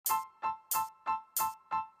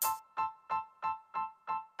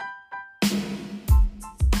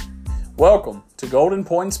Welcome to Golden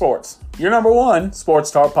Point Sports, your number one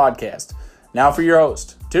sports talk podcast. Now for your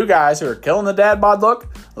host, two guys who are killing the dad bod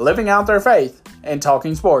look, living out their faith, and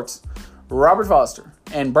talking sports, Robert Foster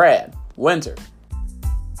and Brad Winter.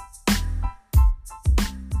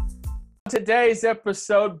 Today's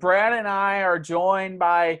episode, Brad and I are joined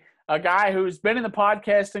by a guy who's been in the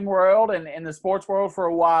podcasting world and in the sports world for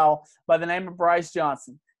a while by the name of Bryce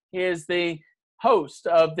Johnson. He is the host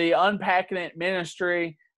of the Unpacking It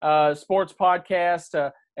Ministry sports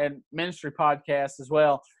podcast and ministry podcast as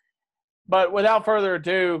well. But without further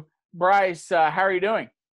ado, Bryce, how are you doing?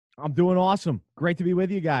 I'm doing awesome. Great to be with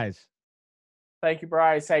you guys. Thank you,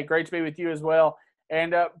 Bryce. Hey, great to be with you as well.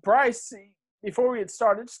 And Bryce, before we get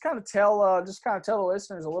started, just kind of tell the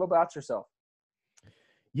listeners a little about yourself.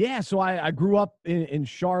 Yeah, so I grew up in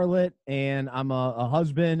Charlotte, and I'm a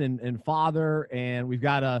husband and father, and we've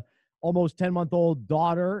got a almost 10-month-old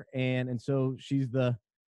daughter, and so she's the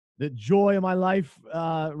joy of my life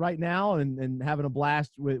right now, and having a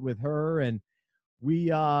blast with her. And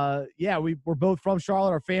we're both from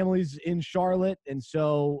Charlotte. Our family's in Charlotte, and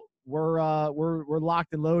so we're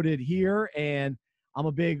locked and loaded here. And I'm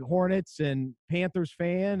a big Hornets and Panthers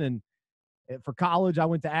fan. And for college, I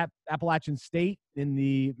went to Appalachian State in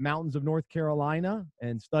the mountains of North Carolina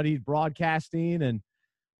and studied broadcasting, and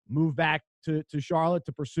moved back to Charlotte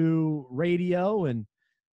to pursue radio, and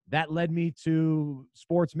that led me to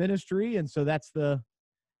sports ministry. And so that's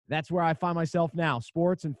where I find myself now,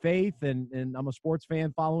 sports and faith, and I'm a sports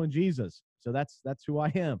fan following Jesus. So that's who I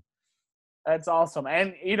am. That's awesome.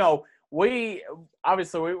 And, we kind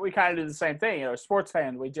of do the same thing, sports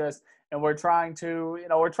fans. We're trying to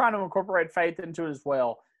incorporate faith into it as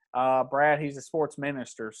well. Brad, he's a sports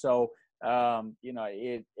minister. So, without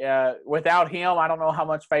him, I don't know how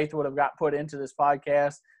much faith would have got put into this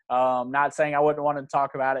podcast. Not saying I wouldn't want to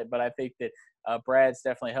talk about it, but I think that Brad's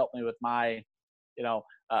definitely helped me with my,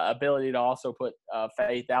 ability to also put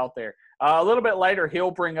faith out there. A little bit later,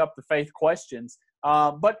 he'll bring up the faith questions.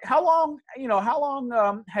 But how long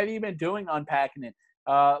have you been doing Unpacking It?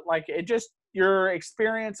 Your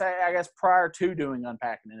experience, I guess, prior to doing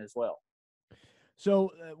Unpacking It as well.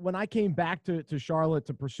 So when I came back to Charlotte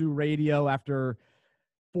to pursue radio after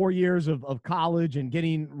 4 years of college and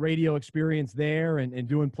getting radio experience there, and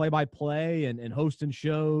doing play-by-play and hosting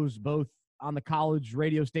shows both on the college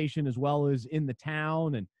radio station as well as in the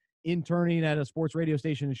town, and interning at a sports radio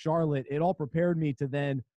station in Charlotte, it all prepared me to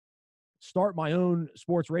then start my own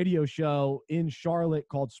sports radio show in Charlotte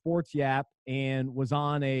called Sports Yap, and was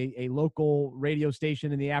on a local radio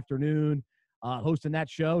station in the afternoon, hosting that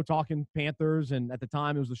show, talking Panthers, and at the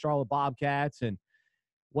time it was the Charlotte Bobcats. And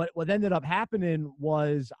what ended up happening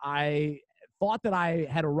was I thought that I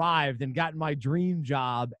had arrived and gotten my dream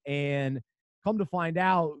job, and come to find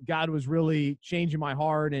out God was really changing my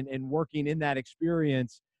heart and working in that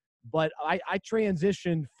experience. But I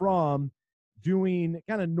transitioned from doing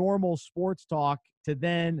kind of normal sports talk to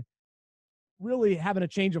then really having a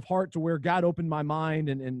change of heart, to where God opened my mind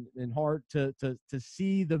and heart to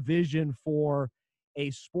see the vision for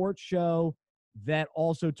a sports show that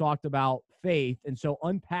also talked about faith. And so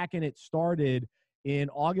Unpacking It started in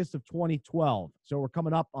August of 2012. So we're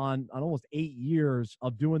coming up on almost 8 years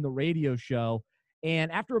of doing the radio show.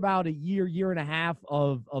 And after about a year and a half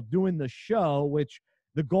of doing the show, which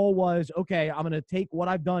the goal was, okay, I'm going to take what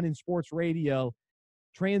I've done in sports radio,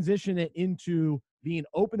 transition it into being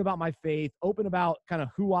open about my faith, open about kind of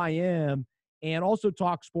who I am, and also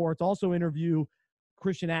talk sports, also interview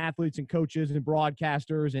Christian athletes and coaches and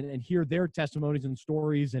broadcasters, and hear their testimonies and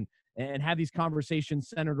stories, and have these conversations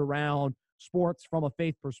centered around sports from a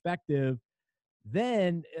faith perspective.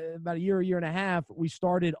 Then about a year and a half, we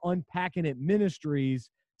started Unpacking It Ministries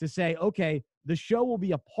to say, okay, the show will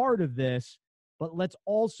be a part of this, but let's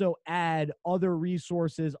also add other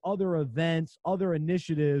resources, other events, other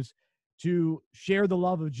initiatives to share the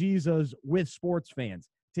love of Jesus with sports fans,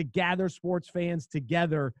 to gather sports fans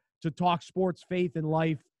together, to talk sports, faith, and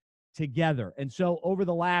life together. And so over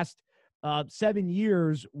the last 7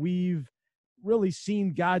 years, we've really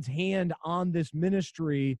seen God's hand on this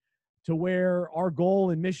ministry, to where our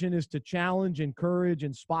goal and mission is to challenge, encourage,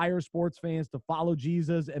 inspire sports fans to follow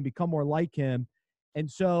Jesus and become more like him. And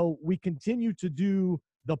so we continue to do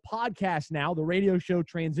the podcast now. The radio show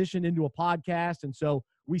transitioned into a podcast. And so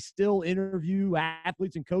we still interview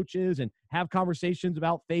athletes and coaches and have conversations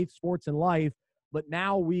about faith, sports, and life. But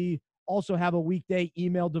now we also have a weekday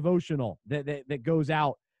email devotional that goes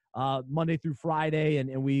out Monday through Friday.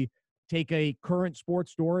 And we take a current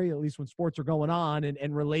sports story, at least when sports are going on,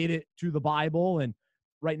 and relate it to the Bible. And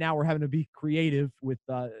right now we're having to be creative with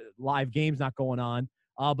live games not going on.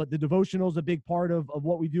 But the devotional is a big part of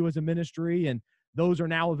what we do as a ministry, and those are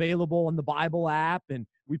now available on the Bible app, and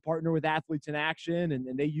we partner with Athletes in Action,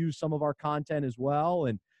 and they use some of our content as well.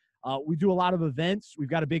 And we do a lot of events. We've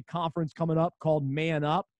got a big conference coming up called Man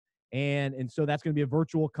Up, and so that's going to be a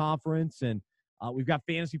virtual conference, and we've got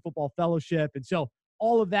Fantasy Football Fellowship. And so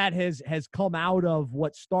all of that has come out of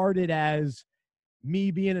what started as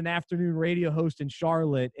me being an afternoon radio host in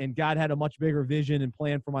Charlotte, and God had a much bigger vision and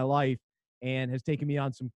plan for my life and has taken me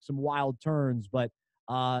on some wild turns. But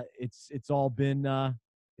it's all been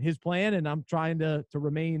his plan, and I'm trying to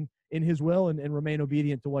remain in his will and remain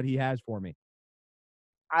obedient to what he has for me.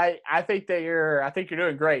 I think you're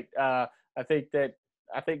doing great. I think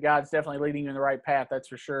God's definitely leading you in the right path. That's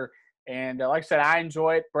for sure. And like I said, I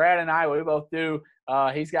enjoy it. Brad and I, we both do.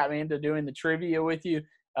 He's got me into doing the trivia with you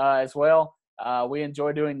as well. We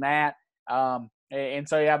enjoy doing that. And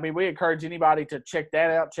so, yeah, I mean, we encourage anybody to check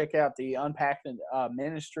that out. Check out the Unpacking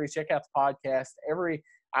Ministry. Check out the podcast.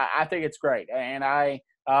 I think it's great. And I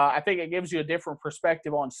think it gives you a different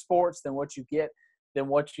perspective on sports than what you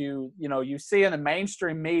see in the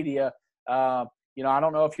mainstream media. I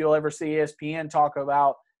don't know if you'll ever see ESPN talk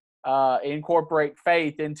about incorporate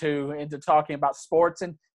faith into talking about sports.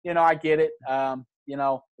 And, I get it.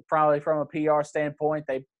 Probably from a PR standpoint,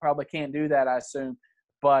 they probably can't do that, I assume.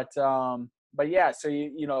 But yeah, so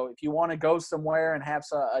if you want to go somewhere and have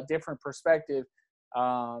a different perspective,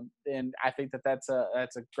 then I think that's a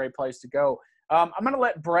great place to go. I'm going to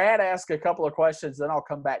let Brad ask a couple of questions, then I'll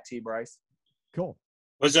come back to you, Bryce. Cool.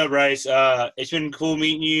 What's up, Bryce? It's been cool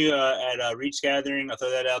meeting you at Reach Gathering. I'll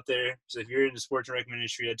throw that out there. So if you're in the sports and rec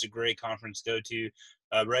industry, that's a great conference to go to.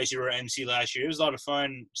 Bryce, you were MC last year. It was a lot of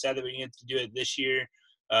fun. Sad that we didn't get to do it this year.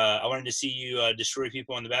 I wanted to see you destroy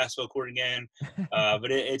people on the basketball court again,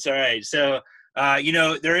 but it's all right. So, I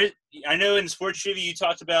know in sports trivia you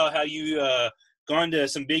talked about how you gone to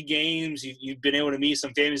some big games. You've been able to meet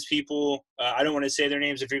some famous people. I don't want to say their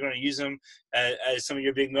names if you're going to use them as some of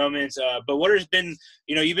your big moments. But what has been,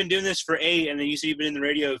 you've been doing this for 8, and then you said you've been in the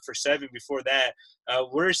radio for 7 before that.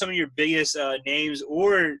 What are some of your biggest names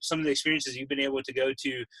or some of the experiences you've been able to go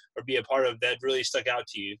to or be a part of that really stuck out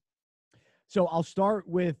to you? So I'll start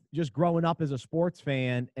with just growing up as a sports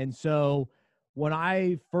fan. And so when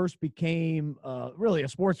I first became really a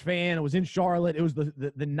sports fan, I was in Charlotte. It was the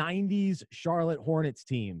 90s Charlotte Hornets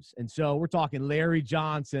teams. And so we're talking Larry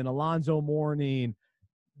Johnson, Alonzo Mourning,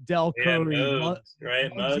 Del Curry,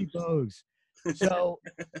 Muggsy Bogues. So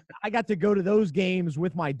I got to go to those games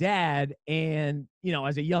with my dad, and,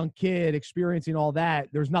 as a young kid experiencing all that,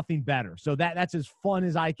 there's nothing better. So that's as fun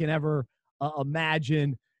as I can ever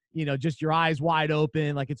imagine, just your eyes wide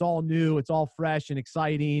open, like it's all new, it's all fresh and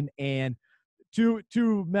exciting. And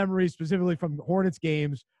two memories specifically from Hornets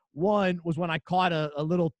games. One was when I caught a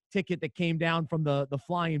little ticket that came down from the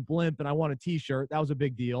flying blimp, and I won a T-shirt. That was a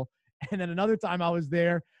big deal. And then another time I was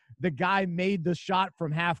there, the guy made the shot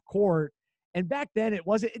from half court. And back then it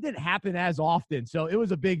didn't happen as often. So it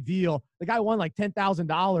was a big deal. The guy won like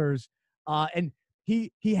 $10,000. And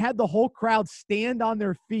he had the whole crowd stand on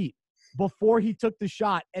their feet before he took the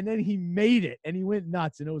shot. And then he made it, and he went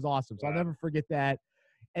nuts, and it was awesome. So I'll never forget that.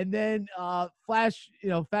 And then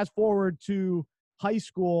fast forward to high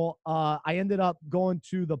school, I ended up going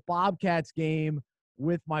to the Bobcats game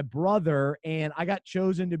with my brother, and I got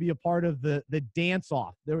chosen to be a part of the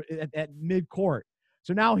dance-off at mid-court.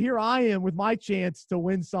 So now here I am with my chance to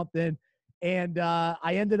win something, and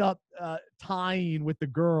I ended up tying with the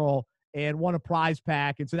girl and won a prize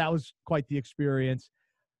pack, and so that was quite the experience.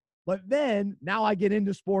 But then now I get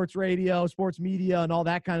into sports radio, sports media, and all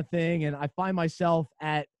that kind of thing, and I find myself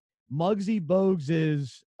at Muggsy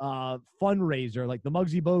Bogues' fundraiser, like the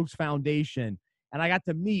Muggsy Bogues Foundation, and I got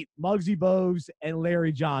to meet Muggsy Bogues and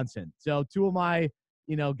Larry Johnson. So two of my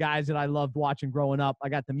guys that I loved watching growing up, I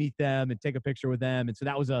got to meet them and take a picture with them. And so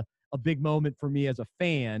that was a big moment for me as a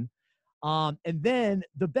fan. And then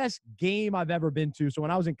the best game I've ever been to. So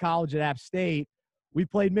when I was in college at App State, we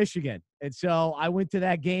played Michigan. And so I went to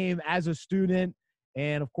that game as a student.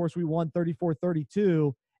 And of course we won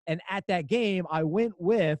 34-32. And at that game, I went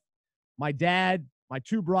with my dad, my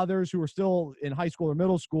 2 brothers who were still in high school or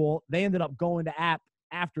middle school. They ended up going to App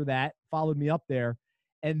after that, followed me up there.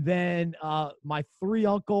 And then my 3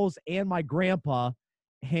 uncles and my grandpa,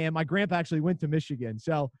 and my grandpa actually went to Michigan.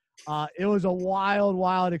 So it was a wild,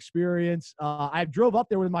 wild experience. I drove up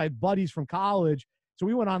there with my buddies from college. So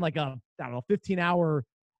we went on like 15-hour,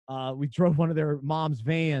 we drove one of their mom's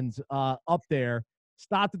vans up there,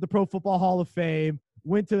 stopped at the Pro Football Hall of Fame,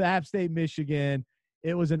 went to App State, Michigan.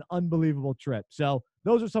 It was an unbelievable trip. So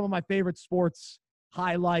those are some of my favorite sports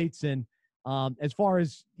highlights. And As far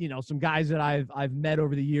as, some guys that I've met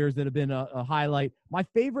over the years that have been a highlight, my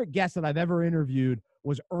favorite guest that I've ever interviewed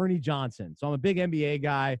was Ernie Johnson. So I'm a big NBA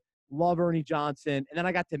guy, love Ernie Johnson. And then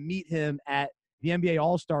I got to meet him at the NBA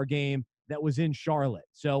All-Star game that was in Charlotte.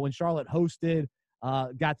 So when Charlotte hosted,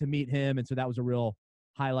 got to meet him. And so that was a real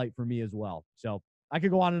highlight for me as well. So I could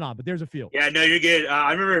go on and on, but there's a few. Yeah, no, you're good.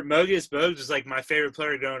 I remember Mogus Bogues was like my favorite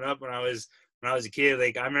player growing up when I was a kid.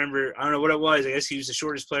 Like I remember, I don't know what it was. I guess he was the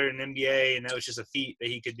shortest player in the NBA, and that was just a feat that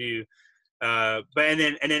he could do. And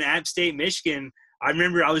then App State, Michigan. I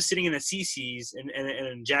remember I was sitting in a CC's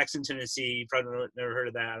in Jackson, Tennessee. You probably never heard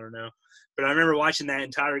of that. I don't know, but I remember watching that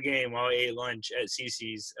entire game while I ate lunch at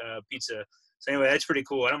CC's Pizza. So anyway, that's pretty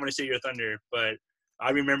cool. I don't want to steal your thunder, but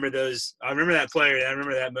I remember those. I remember that player, and I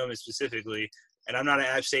remember that moment specifically. And I'm not an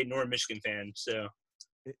App State nor a Michigan fan, so.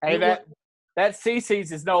 Hey, that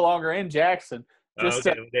CC's is no longer in Jackson. Just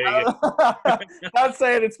okay, there you go. Not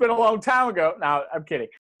saying it's been a long time ago. No, I'm kidding.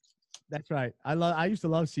 That's right. I used to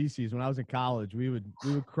love CC's when I was in college. We would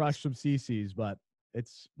crush some CC's, but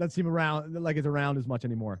it's doesn't seem like it's around as much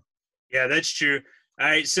anymore. Yeah, that's true. All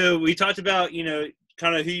right, so we talked about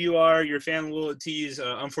kind of who you are, your fan loyalties.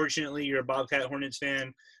 Unfortunately, you're a Bobcat Hornets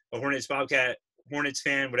fan, a Hornets Bobcat Hornets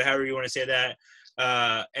fan, whatever you want to say that.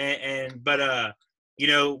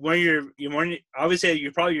 When obviously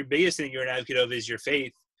you're probably your biggest thing you're an advocate of is your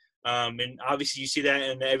faith. And obviously you see that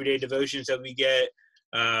in the everyday devotions that we get,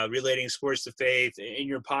 relating sports to faith, in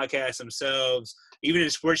your podcasts themselves, even in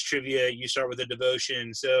sports trivia, you start with a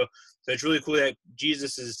devotion. So it's really cool that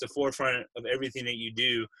Jesus is the forefront of everything that you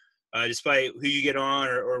do, despite who you get on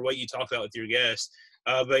or what you talk about with your guests.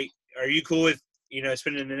 But are you cool with,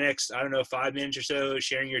 spending the next, 5 minutes or so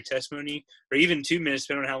sharing your testimony, or even 2 minutes,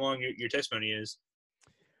 depending on how long your testimony is?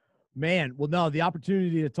 Man, well, no, the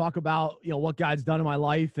opportunity to talk about, what God's done in my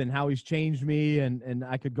life and how he's changed me. And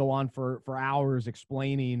I could go on for hours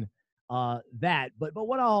explaining that. But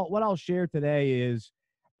what I'll share today is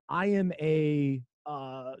I am a,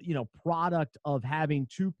 product of having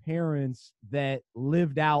two parents that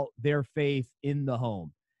lived out their faith in the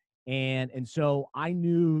home. And so I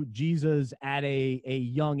knew Jesus at a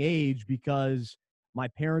young age because my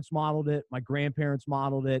parents modeled it, my grandparents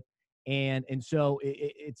modeled it. And so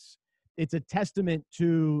it's a testament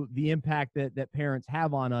to the impact that parents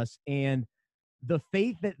have on us. And the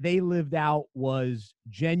faith that they lived out was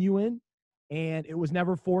genuine, and it was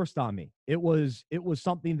never forced on me. It was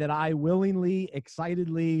something that I willingly,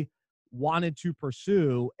 excitedly wanted to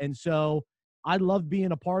pursue. And so I loved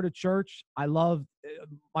being a part of church. I loved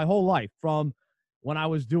my whole life, from when I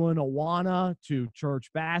was doing Awana to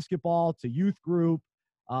church basketball to youth group.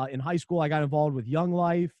 In high school, I got involved with Young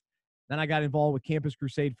Life. Then I got involved with Campus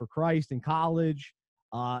Crusade for Christ in college.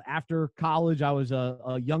 After college, I was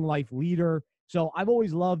a Young Life leader. So I've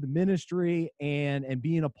always loved ministry and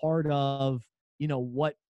being a part of,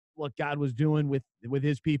 what God was doing with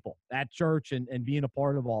his people at church and being a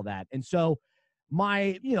part of all that. And so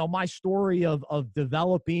my story of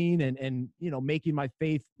developing and making my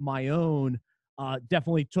faith my own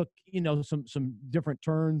definitely took, some different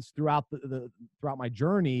turns throughout throughout my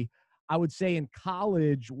journey. I would say in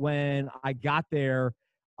college, when I got there,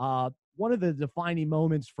 one of the defining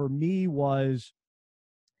moments for me was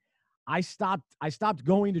I stopped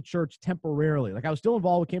going to church temporarily. Like, I was still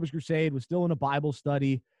involved with Campus Crusade, was still in a Bible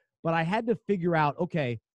study, but I had to figure out,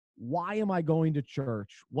 okay, why am I going to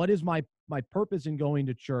church? What is my purpose in going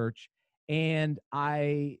to church? And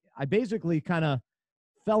I basically kind of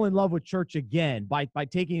fell in love with church again by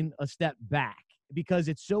taking a step back, because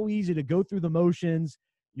it's so easy to go through the motions.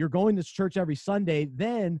 You're going to church every Sunday.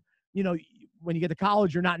 Then, when you get to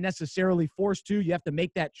college, you're not necessarily forced to. You have to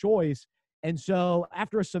make that choice. And so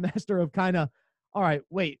after a semester of kind of, all right,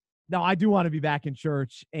 wait, no, I do want to be back in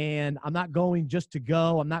church, and I'm not going just to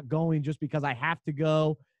go. I'm not going just because I have to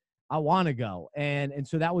go. I want to go. And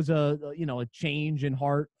so that was a change in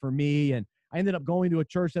heart for me. And I ended up going to a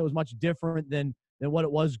church that was much different than what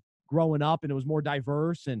it was growing up. And it was more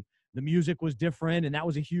diverse, and the music was different. And that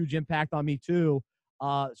was a huge impact on me too.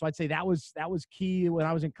 So I'd say that was key when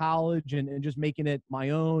I was in college and just making it my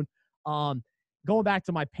own. Going back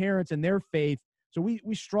to my parents and their faith. So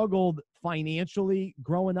we struggled financially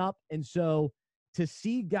growing up. And so to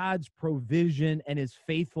see God's provision and his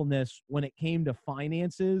faithfulness when it came to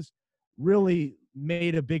finances really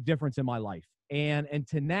made a big difference in my life. And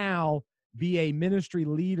to now be a ministry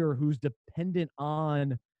leader who's dependent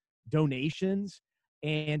on donations,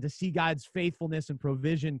 and to see God's faithfulness and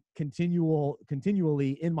provision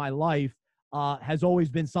continually in my life has always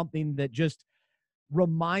been something that just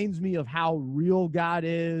reminds me of how real God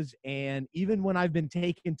is. And even when I've been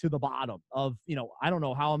taken to the bottom of, I don't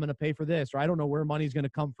know how I'm going to pay for this, or I don't know where money's going to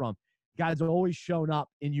come from, God's always shown up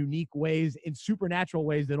in unique ways, in supernatural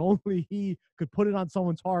ways that only he could put it on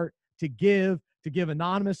someone's heart to give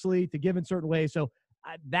anonymously, to give in certain ways. So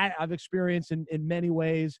that I've experienced in many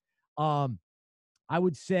ways. I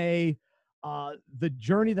would say the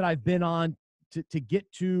journey that I've been on to get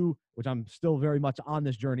to, which I'm still very much on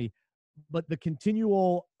this journey, but the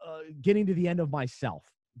continual getting to the end of myself,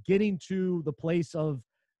 getting to the place of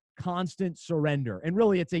constant surrender. And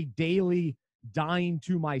really, it's a daily dying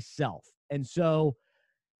to myself. And so,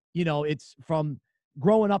 it's from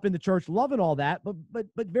growing up in the church, loving all that,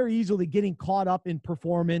 but very easily getting caught up in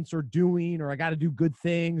performance or doing, or I got to do good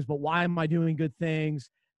things, but why am I doing good things?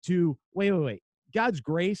 To wait. God's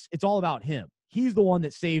grace, it's all about him. He's the one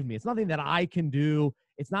that saved me. It's nothing that I can do.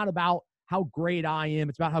 It's not about how great I am.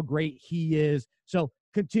 It's about how great he is. So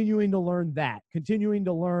continuing to learn that,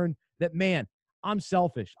 man, I'm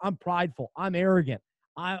selfish. I'm prideful. I'm arrogant.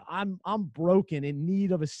 I'm broken, in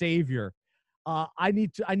need of a savior. I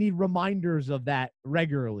need reminders of that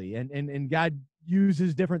regularly. And God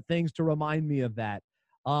uses different things to remind me of that.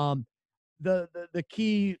 The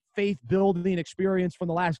key faith building experience from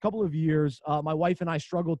the last couple of years, my wife and I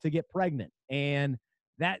struggled to get pregnant, and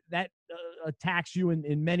that attacks you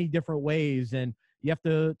in many different ways. And you have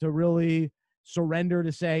to really surrender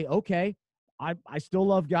to say, okay, I still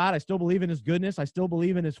love God. I still believe in his goodness. I still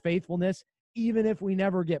believe in his faithfulness, even if we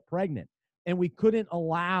never get pregnant. And we couldn't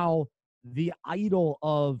allow the idol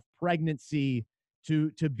of pregnancy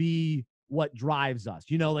to be what drives us.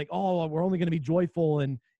 Like, oh, we're only going to be joyful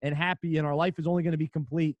and happy, and our life is only going to be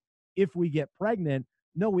complete if we get pregnant.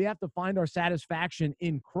 No, we have to find our satisfaction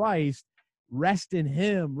in Christ, rest in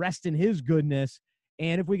him, rest in his goodness.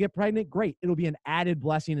 And if we get pregnant, great. It'll be an added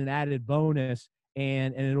blessing, an added bonus,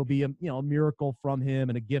 and it'll be a miracle from him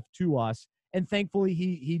and a gift to us. And thankfully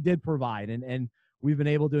he did provide, and we've been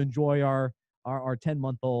able to enjoy our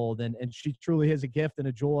 10-month-old, and she truly is a gift and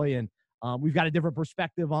a joy. And we've got a different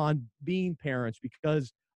perspective on being parents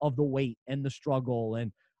because of the wait and the struggle,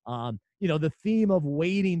 and the theme of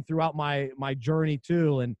waiting throughout my journey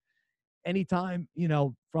too. And anytime,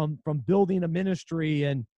 from building a ministry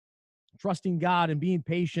and trusting God and being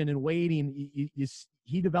patient and waiting,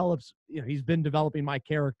 he develops, he's been developing my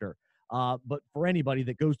character. But for anybody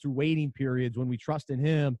that goes through waiting periods, when we trust in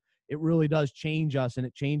him, it really does change us, and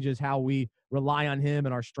it changes how we rely on him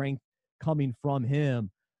and our strength coming from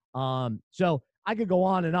him. So I could go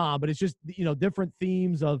on and on, but it's just, different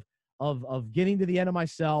themes of getting to the end of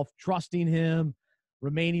myself, trusting him,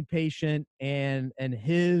 remaining patient, and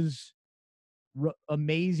his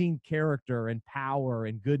amazing character and power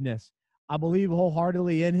and goodness. I believe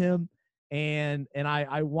wholeheartedly in him, and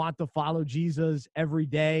I want to follow Jesus every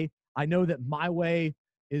day. I know that my way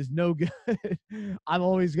is no good. I'm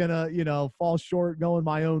always gonna, fall short going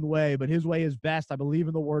my own way, but his way is best. I believe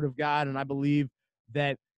in the word of God, and I believe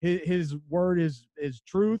that his word is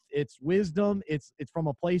truth. It's wisdom. It's from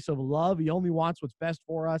a place of love. He only wants what's best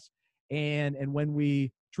for us. And when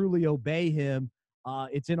we truly obey him,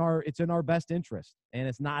 it's in our best interest. And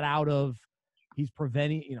it's not out of, he's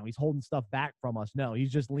preventing, he's holding stuff back from us. No,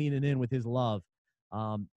 he's just leaning in with his love.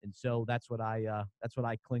 And so that's what I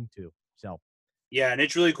cling to. So. Yeah, and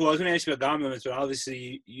it's really cool. I was going to ask you about God moments, but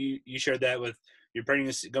obviously you shared that with your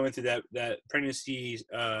pregnancy, going through that pregnancy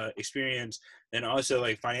experience, and also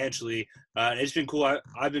like financially. And it's been cool.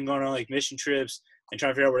 I've been going on like mission trips and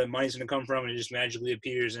trying to figure out where the money's going to come from, and it just magically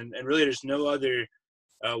appears. And really, there's no other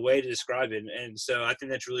way to describe it. And so I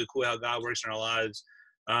think that's really cool how God works in our lives.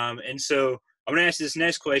 And so I'm going to ask this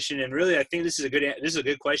next question, and really, I think this is a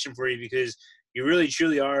good question for you, because you really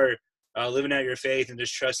truly are living out your faith and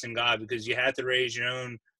just trusting God, because you have to raise your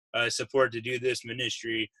own support to do this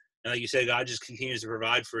ministry. And like you said, God just continues to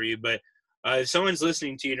provide for you. But if someone's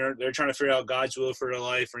listening to you, they're trying to figure out God's will for their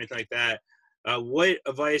life or anything like that, what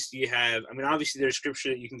advice do you have? I mean, obviously there's scripture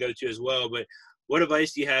that you can go to as well, but what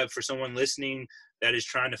advice do you have for someone listening that is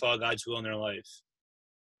trying to follow God's will in their life?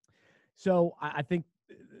 So I think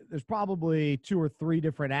there's probably 2 or 3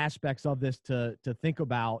 different aspects of this to think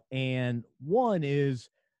about. And one is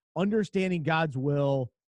understanding God's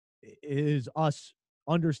will is us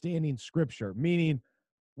understanding scripture, meaning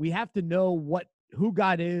we have to know who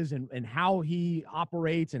God is and how he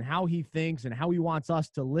operates and how he thinks and how he wants us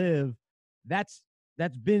to live. That's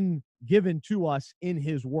been given to us in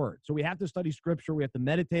his word. So we have to study scripture. We have to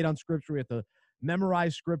meditate on scripture. We have to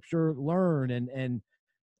memorize scripture, learn and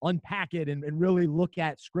unpack it and really look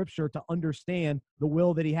at scripture to understand the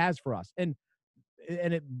will that he has for us. And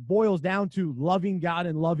and it boils down to loving God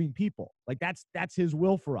and loving people. Like that's his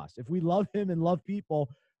will for us. If we love him and love people,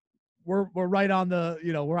 we're right on the,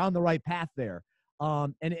 we're on the right path there.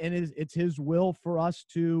 And it's his will for us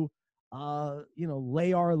to,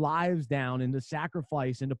 lay our lives down and to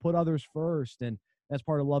sacrifice and to put others first. And that's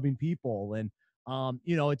part of loving people. And,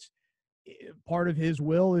 it's part of his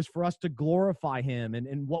will is for us to glorify him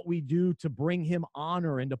and what we do to bring him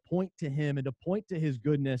honor and to point to him and to point to his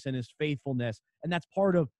goodness and his faithfulness. And that's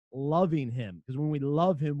part of loving him, because when we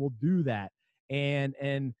love him, we'll do that. And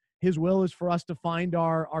his will is for us to find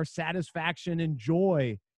our satisfaction and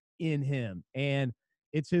joy in him. And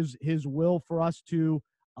it's his will for us to,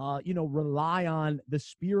 rely on the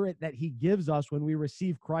Spirit that he gives us when we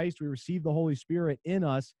receive Christ. We receive the Holy Spirit in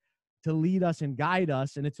us to lead us and guide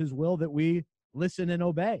us. And it's his will that we listen and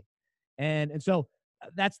obey. And so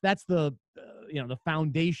that's the, the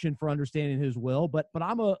foundation for understanding his will. But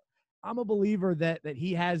I'm a believer that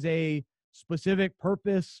he has a specific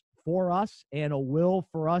purpose for us and a will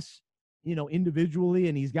for us, individually.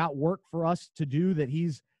 And he's got work for us to do that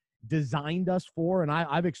he's designed us for. And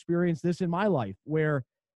I've experienced this in my life, where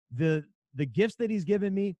the gifts that he's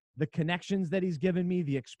given me, the connections that he's given me,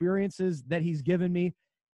 the experiences that he's given me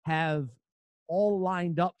have all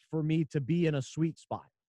lined up for me to be in a sweet spot.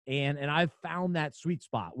 And I've found that sweet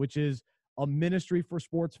spot, which is a ministry for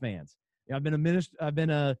sports fans. I've been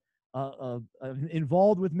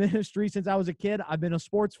involved with ministry since I was a kid. I've been a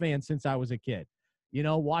sports fan since I was a kid,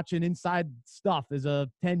 watching Inside Stuff as a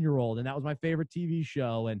 10-year-old. And that was my favorite TV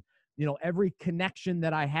show. And, every connection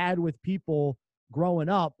that I had with people growing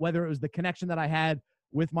up, whether it was the connection that I had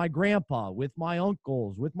with my grandpa, with my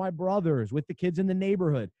uncles, with my brothers, with the kids in the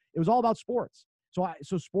neighborhood, it was all about sports.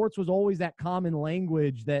 So sports was always that common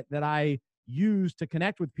language that I used to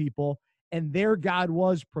connect with people. And there God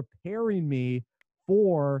was preparing me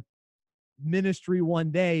for ministry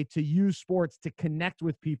one day, to use sports to connect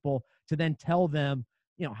with people, to then tell them,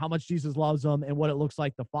 how much Jesus loves them and what it looks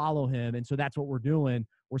like to follow him. And so that's what we're doing.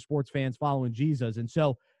 We're sports fans following Jesus. And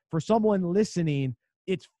so for someone listening,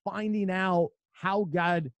 it's finding out how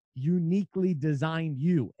God uniquely designed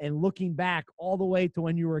you and looking back all the way to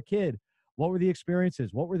when you were a kid. What were the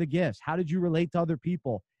experiences? What were the gifts? How did you relate to other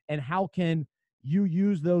people? And how can you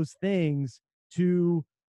use those things to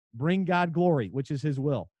bring God glory, which is his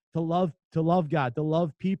will, to love God, to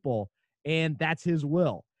love people. And that's his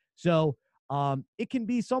will. So it can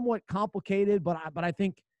be somewhat complicated, but I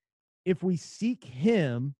think if we seek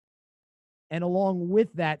him, and along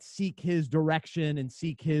with that, seek his direction and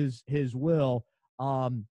seek his will,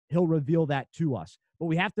 he'll reveal that to us. But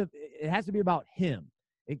it has to be about him,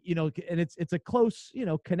 and it's a close,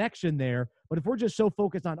 connection there. But if we're just so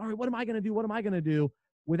focused on, all right, what am I going to do? What am I going to do?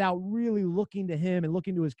 Without really looking to him and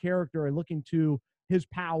looking to his character and looking to his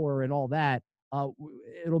power and all that,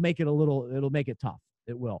 it'll make it tough.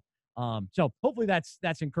 It will. So hopefully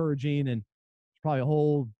that's encouraging, and it's probably a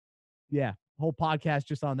whole podcast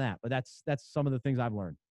just on that. But that's some of the things I've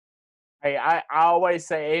learned. Hey, I always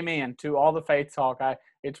say amen to all the faith talk.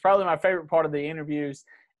 It's probably my favorite part of the interviews.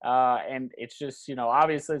 And it's just,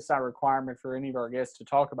 obviously it's not a requirement for any of our guests to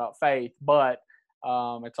talk about faith, but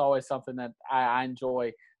it's always something that I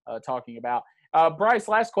enjoy talking about. Bryce,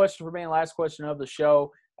 last question for me and last question of the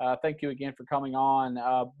show. Thank you again for coming on.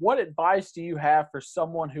 What advice do you have for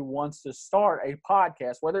someone who wants to start a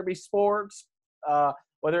podcast, whether it be sports,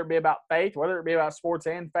 whether it be about faith, whether it be about sports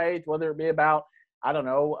and faith, whether it be about, I don't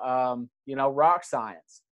know, rock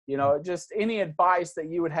science, just any advice that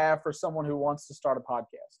you would have for someone who wants to start a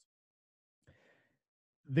podcast?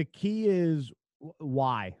 The key is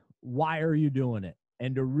why. Why are you doing it?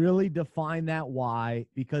 And to really define that why,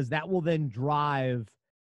 because that will then drive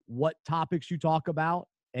what topics you talk about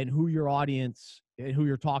and who your audience and who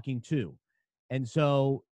you're talking to. And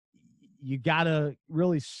so you got to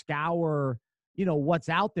really scour, what's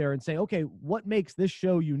out there and say, okay, what makes this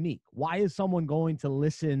show unique? Why is someone going to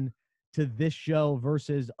listen to this show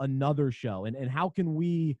versus another show? And how can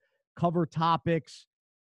we cover topics,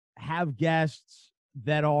 have guests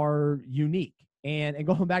that are unique? And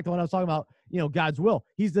going back to what I was talking about, God's will,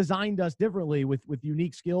 he's designed us differently with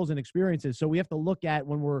unique skills and experiences. So we have to look at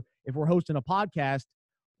if we're hosting a podcast,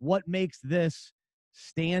 what makes this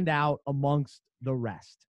stand out amongst the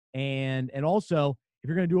rest? And also, if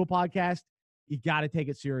you're going to do a podcast, you got to take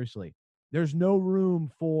it seriously. There's no room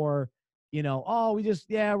for, we're going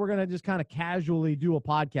to just kind of casually do a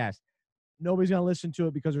podcast. Nobody's going to listen to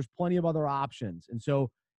it because there's plenty of other options. And so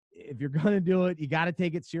if you're going to do it, you got to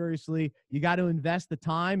take it seriously. You got to invest the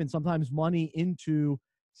time and sometimes money into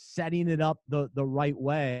setting it up the right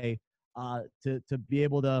way to be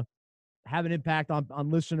able to have an impact on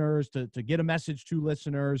listeners, to get a message to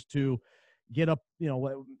listeners, to get up,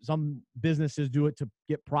 some businesses do it to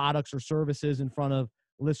get products or services in front of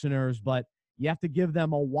listeners, but you have to give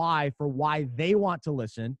them a why for why they want to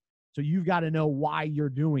listen. So you've got to know why you're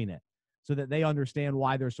doing it so that they understand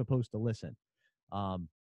why they're supposed to listen.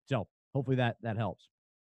 So hopefully that helps.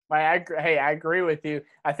 I agree with you.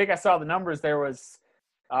 I think I saw the numbers. There was,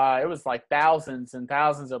 it was like thousands and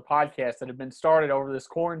thousands of podcasts that have been started over this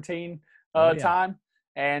quarantine time.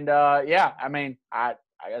 And I mean, I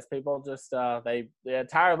guess people just they're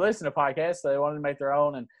tired of listening to podcasts, so they wanted to make their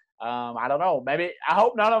own. And I don't know, maybe I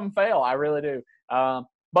hope none of them fail. I really do.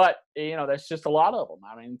 But there's just a lot of them.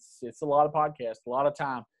 I mean, it's a lot of podcasts, a lot of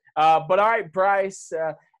time. But all right, Bryce,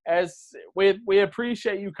 as we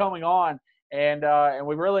appreciate you coming on, and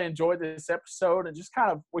we really enjoyed this episode, and just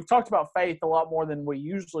kind of we've talked about faith a lot more than we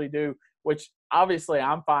usually do, which obviously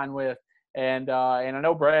I'm fine with, and I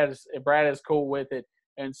know Brad is cool with it,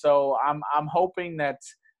 and so I'm hoping that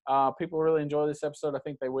people really enjoy this episode. I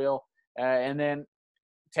think they will, and then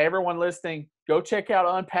to everyone listening, go check out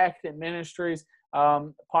Unpacking It Ministries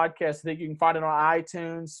podcast. I think you can find it on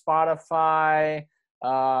iTunes, Spotify,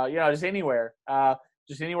 just anywhere.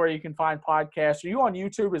 Just anywhere you can find podcasts. Are you on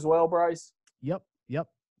YouTube as well, Bryce? Yep.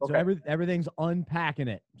 Okay. So everything's Unpacking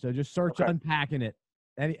It. So just search Unpacking It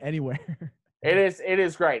anywhere. It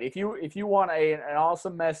is great. If you want an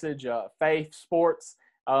awesome message, faith, sports,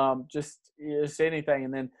 just anything,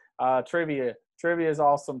 and then trivia. Trivia is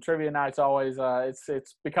awesome. Trivia night's always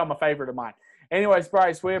it's become a favorite of mine. Anyways,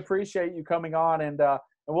 Bryce, we appreciate you coming on, and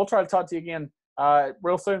we'll try to talk to you again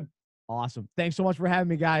real soon. Awesome. Thanks so much for having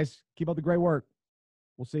me, guys. Keep up the great work.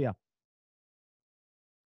 We'll see ya.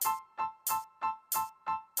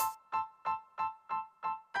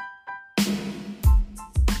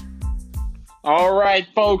 All right,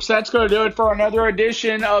 folks, that's going to do it for another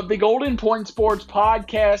edition of the Golden Point Sports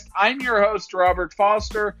Podcast. I'm your host, Robert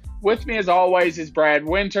Foster. With me, as always, is Brad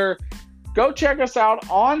Winter. Go check us out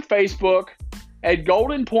on Facebook at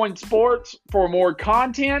Golden Point Sports for more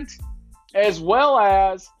content, as well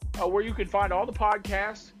as where you can find all the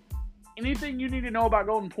podcasts. Anything you need to know about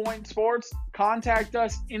Golden Point Sports, contact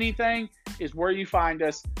us. Anything is where you find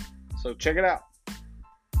us. So check it out.